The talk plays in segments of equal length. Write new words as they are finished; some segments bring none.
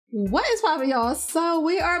What is poppin', y'all? So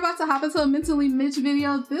we are about to hop into a mentally Mitch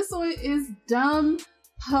video. This one is Dumb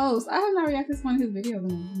Post. I have not reacted to one of his videos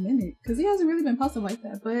in a minute because he hasn't really been posting like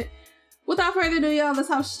that. But without further ado, y'all, let's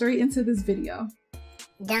hop straight into this video.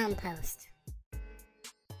 Dumb Post.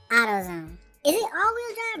 AutoZone. Is it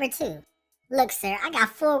all-wheel drive or two? Look, sir, I got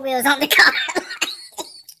 4 wheels on the car.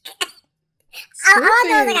 All I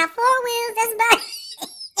know is I got 4 wheels. That's about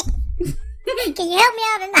it. Can you help me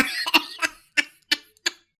out or not?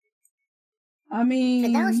 I mean,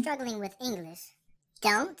 for those struggling with English,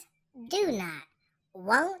 don't, do not,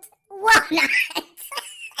 won't not.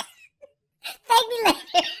 Thank me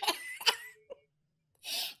later.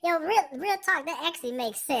 Yo, real talk, that actually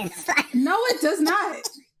makes sense. No, it does not.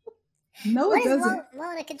 No, it doesn't. What is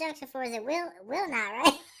won't a conjunction for? Is it will not,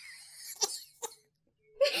 right?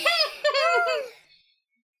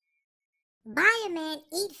 Buy a man,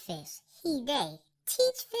 eat fish, he they.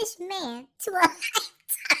 Teach fish man to a lifetime.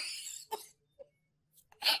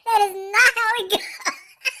 That is not how it goes.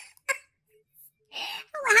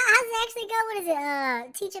 How's it actually go? What is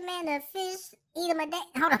it? Teach a man to fish, eat him a day.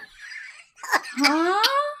 Hold on. Huh?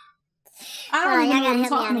 I don't even know what you're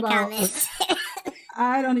talking about. Comments.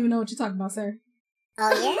 I don't even know what you're talking about, sir.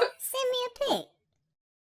 Oh, yeah? Send me a pic.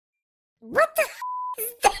 What the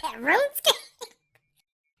is that? RuneScape?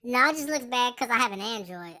 No, it just looks bad because I have an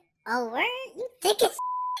Android. Oh, word? You think it's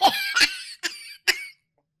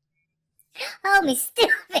oh, me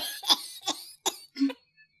stupid. You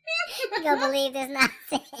don't believe this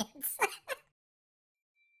nonsense.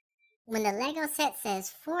 When the Lego set says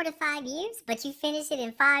 4 to 5 years, but you finish it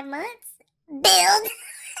in 5 months, build.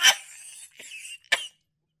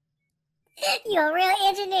 You're a real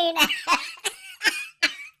engineer now.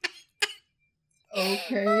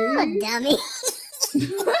 Okay. Oh, dummy.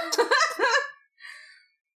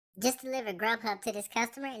 Just delivered Grubhub to this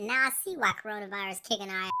customer, and now I see why coronavirus kicking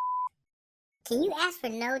our ass. Can you ask for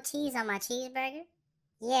no cheese on my cheeseburger?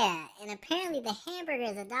 Yeah, and apparently the hamburger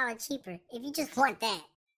is $1 cheaper if you just want that.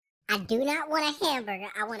 I do not want a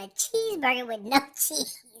hamburger. I want a cheeseburger with no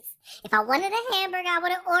cheese. If I wanted a hamburger, I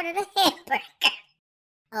would have ordered a hamburger.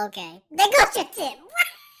 Okay, there goes your tip.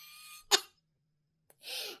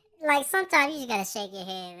 Like, sometimes you just gotta shake your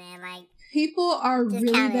head, man. Like, people are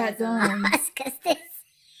really that dumb.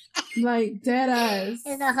 Like, dead ass.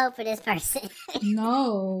 There's no hope for this person.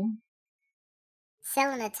 No.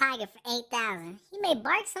 Selling a tiger for $8,000. He may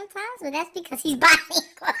bark sometimes, but that's because he's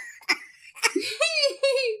bilingual.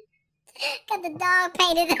 Got the dog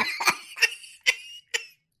painted up.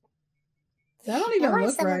 That don't even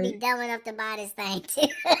look someone right. Be dumb enough to buy this thing too.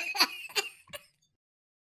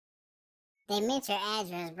 They meant your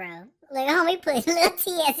address, bro. Look, homie put little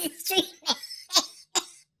T as his street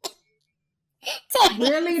name.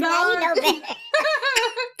 Really, dog? Now you know better.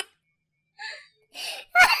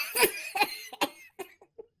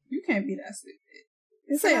 You can't be that stupid.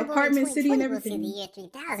 It's like apartment city and everything. Will see the year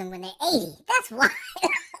 3000 when they're 80. That's why.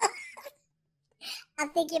 I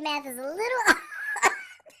think your math is a little off.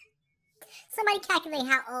 Somebody calculate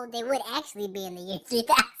how old they would actually be in the year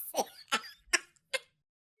 3000.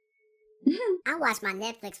 I watch my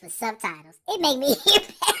Netflix with subtitles. It make me hear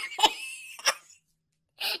better.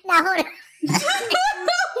 Now hold on.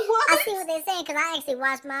 I see what they're saying because I actually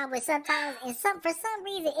watch mine with subtitles, and for some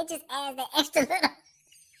reason it just adds that extra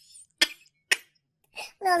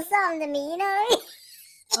little something to me. You know what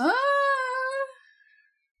I mean?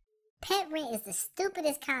 Pet rent is the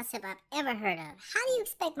stupidest concept I've ever heard of. How do you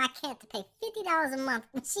expect my cat to pay $50 a month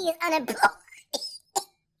when she is unemployed?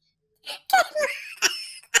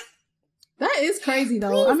 That is crazy,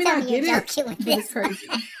 though. Please I mean, I get it, but it's crazy.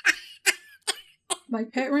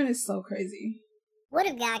 Like, pet rent is so crazy. What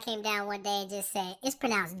if God came down one day and just said, it's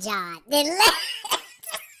pronounced John, then left?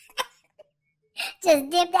 Just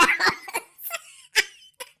dipped out.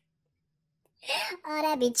 Oh,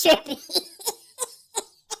 that'd be trippy.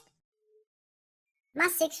 My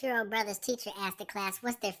 6-year-old brother's teacher asked the class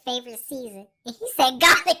what's their favorite season, and he said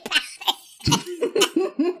garlic powder.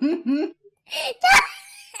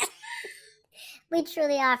 We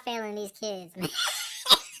truly are failing these kids, man.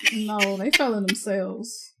 No, they failing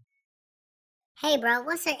themselves. Hey, bro,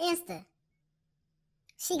 what's her Insta?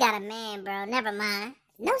 She got a man, bro. Never mind.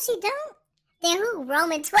 No, she don't. Then who?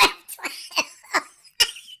 Roman 12.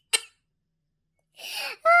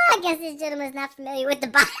 Oh, I guess this gentleman's not familiar with the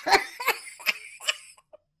Bible.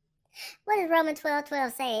 What does Roman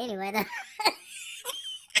 12:12 say anyway, though?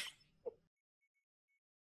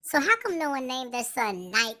 So how come no one named their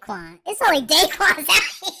son Nightquan? It's only Daquans out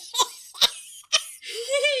here.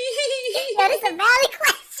 Yo, this is a valid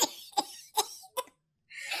question.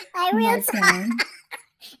 Like, real talk.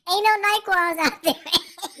 Ain't no Nightquans out there.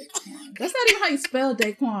 even how you spell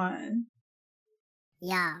Daquan.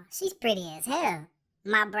 Y'all, she's pretty as hell.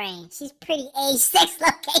 My brain, she's pretty age, sex,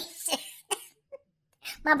 location.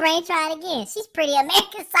 My brain tried again. She's pretty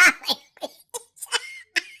American Sign Language.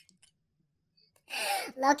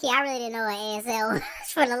 Low-key, I really didn't know what ASL was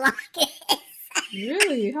for the longest.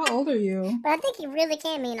 Really? How old are you? But I think it really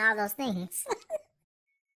can mean all those things.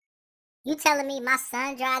 You telling me my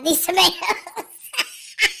son dried these tomatoes?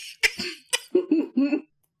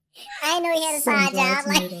 I didn't know he had a side job.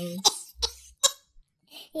 Like,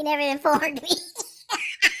 he never informed me.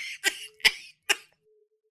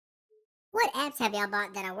 What apps have y'all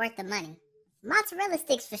bought that are worth the money? Mozzarella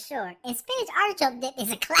sticks for sure, and spinach artichoke dip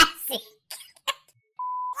is a classic.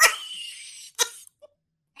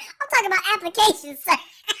 I'm talking about applications, sir.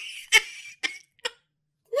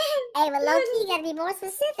 Hey, but low-key, you gotta be more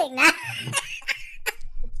specific now.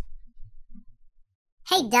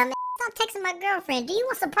 Hey, dumbass, stop texting my girlfriend. Do you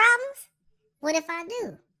want some problems? What if I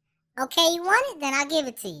do? Okay, you want it? Then I'll give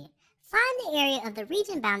it to you. Find the area of the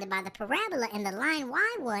region bounded by the parabola and the line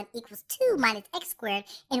y1 equals 2 minus x squared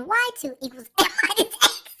and y2 equals m minus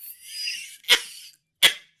x.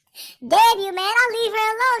 Damn you, man. I'll leave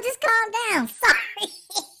her alone. Just calm down. Sorry.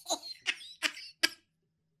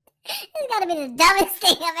 This gotta be the dumbest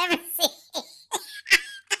thing I've ever seen.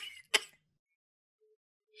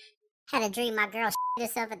 Had a dream my girl shit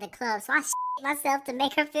herself at the club, so I shit myself to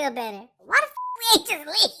make her feel better. Why the f we ain't just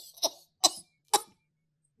leave?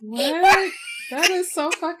 What? That is so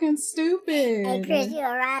fucking stupid. Hey, Chris, you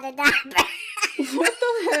a ride or die, bro. What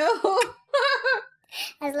the hell?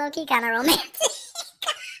 That's low-key kind of romantic.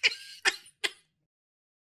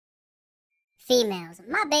 Females,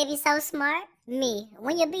 my baby's so smart. Me,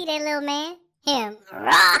 when you be that little man, him,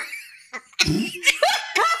 raw.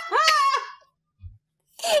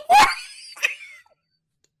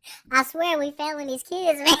 I swear we failing these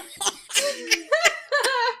kids, man.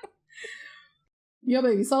 Your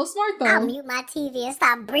baby's so smart, though. I'll mute my TV and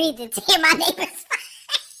stop breathing to hear my neighbor's face.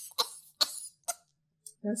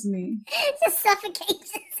 That's me. Just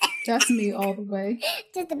suffocation. That's me all the way.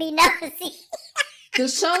 Just to be nosy. The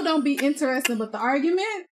show don't be interesting, but the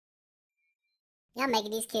argument? Y'all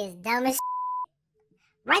making these kids dumb as shit.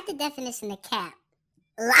 Write the definition of cap.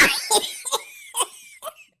 Lying.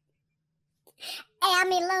 Hey, I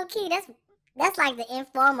mean, low-key, that's like the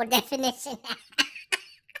informal definition.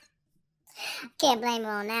 Can't blame him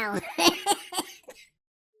on that one.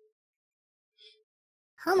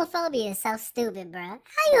 Homophobia is so stupid, bro.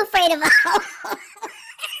 How you afraid of a homo?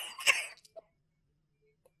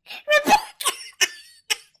 Rebecca!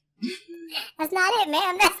 That's not it,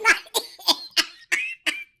 ma'am. That's not it.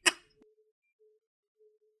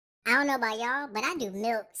 I don't know about y'all, but I do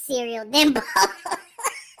milk, cereal, then both.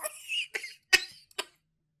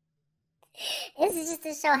 This is just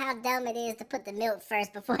to show how dumb it is to put the milk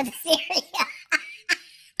first before the cereal.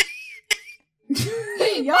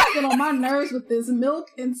 Y'all get on my nerves with this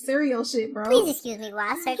milk and cereal shit, bro. Please excuse me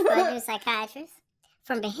while I search for a new psychiatrist.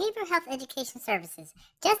 From Behavioral Health Education Services,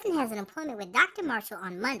 Justin has an appointment with Dr. Marshall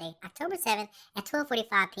on Monday, October 7th at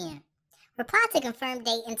 12:45 p.m. Reply to confirm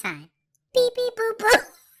date and time. Beep, beep, boop, boop.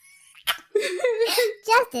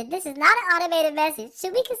 Justin, this is not an automated message.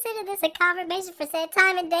 Should we consider this a confirmation for said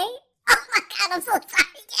time and date? Oh my God, I'm so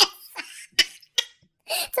sorry. Yes.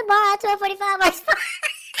 Tomorrow at 12:45 works fine.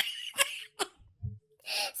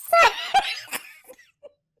 Sir.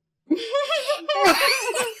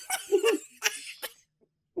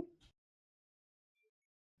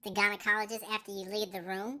 The gynecologist after you leave the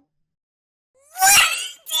room.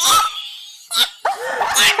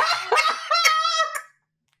 That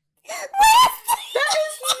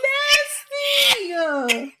is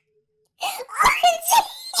nasty!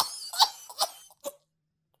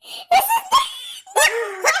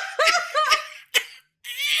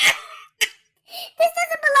 This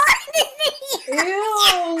doesn't belong in this video.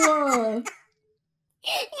 Ew!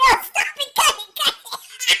 Yo, stop it, cut it.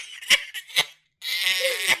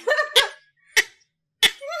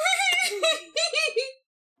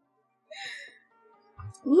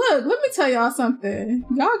 Look, let me tell y'all something.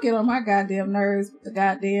 Y'all get on my goddamn nerves with the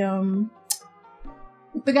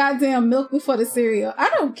goddamn milk before the cereal. I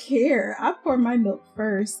don't care. I pour my milk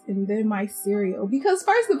first and then my cereal. Because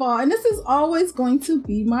first of all, and this is always going to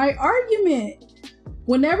be my argument,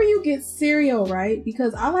 whenever you get cereal, right?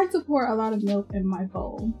 Because I like to pour a lot of milk in my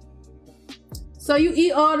bowl. So you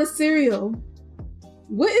eat all the cereal.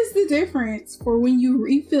 What is the difference for when you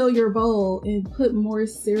refill your bowl and put more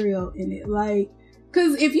cereal in it? Like,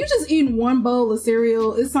 because if you just eat one bowl of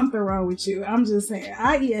cereal, it's something wrong with you. I'm just saying.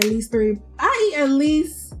 I eat at least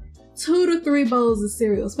 2 to 3 bowls of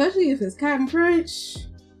cereal, especially if it's Captain Crunch.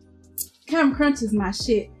 Captain Crunch is my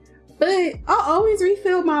shit. But I always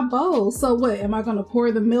refill my bowl. So what, am I gonna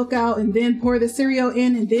pour the milk out and then pour the cereal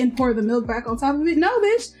in and then pour the milk back on top of it? No,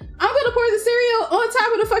 bitch. I'm gonna pour the cereal on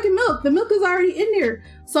top of the fucking milk. The milk is already in there.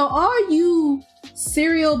 So all you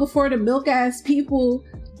cereal before the milk ass people,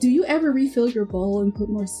 do you ever refill your bowl and put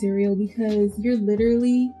more cereal? Because you're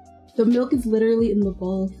literally, the milk is literally in the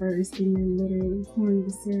bowl first and you're literally pouring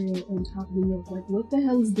the cereal on top of the milk. Like, what the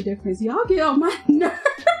hell is the difference? Y'all get on my nerves.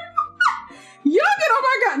 Y'all get on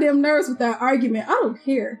my goddamn nerves with that argument. I don't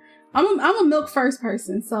care. I'm a milk first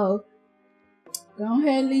person, so go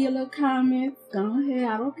ahead, leave your little comments. Go ahead,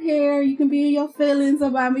 I don't care. You can be in your feelings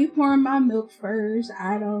about me pouring my milk first.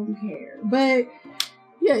 I don't care. But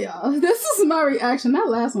yeah, y'all, this is my reaction. That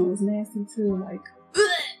last one was nasty too, like.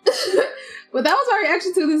 But that was my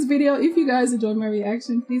reaction to this video. If you guys enjoyed my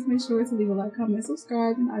reaction, please make sure to leave a like, comment,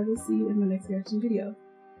 subscribe, and I will see you in my next reaction video.